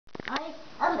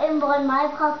And when my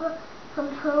papa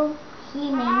comes home, he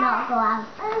may not go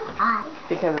outside.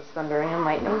 Because it's thundering and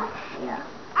lightning? Yeah.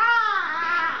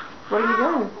 What are you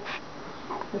doing?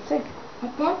 You're sick.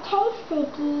 It doesn't taste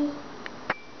sticky.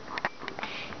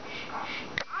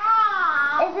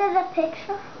 Is it a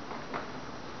picture?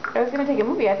 I was going to take a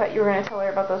movie. I thought you were going to tell her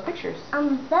about those pictures.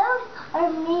 Those are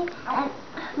me and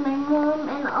my mom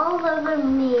and all of them are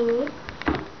me.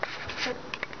 But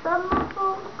some of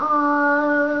them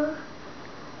are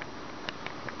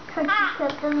Turkey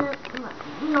Captain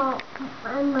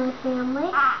and my family.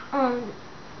 And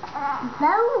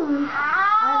those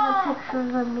are the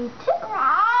pictures of me too.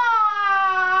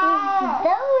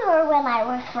 Those are when I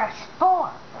was first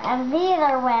born. And these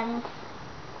are when...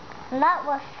 That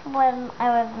was when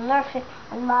I was nursing,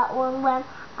 and that was when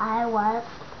I was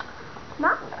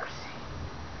not nursing.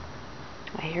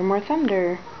 I hear more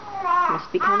thunder. Must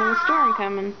be kind of a storm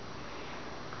coming.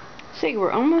 Sig,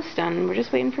 we're almost done. We're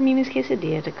just waiting for Mimi's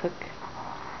quesadilla to cook.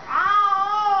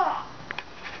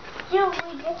 We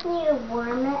just need to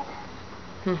warm it.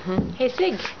 Hey,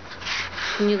 Sig,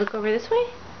 can you look over this way?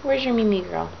 Where's your Mimi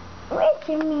girl? Where's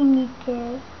your Mimi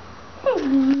girl? Hey,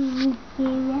 Mimi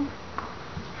girl.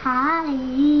 Hi.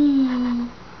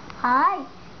 Hi.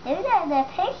 Those are the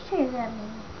pictures of me.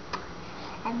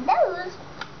 And those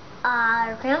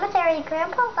are Grandma Terry and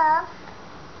Grandpa Love.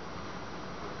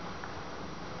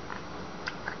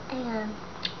 And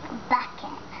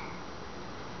Beckett.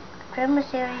 Grandma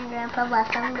Terry and Grandpa Love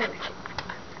and Lucy.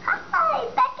 Hi,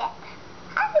 Beckett.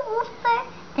 Hi, Wolfer.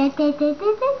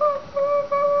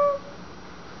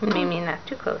 Mimi, not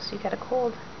too close. You got a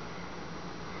cold.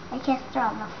 I kissed her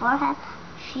on the forehead,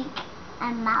 cheek,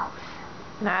 and mouth.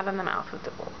 Not on the mouth with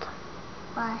the cold.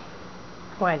 Why?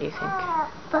 Why do you think?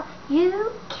 But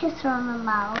you kiss her on the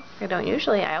mouth. I don't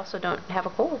usually. I also don't have a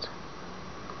cold.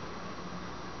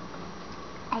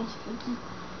 I think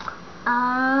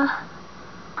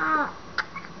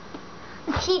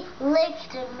she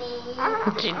licked me.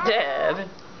 She did.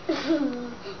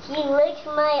 She licked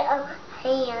my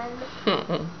hand.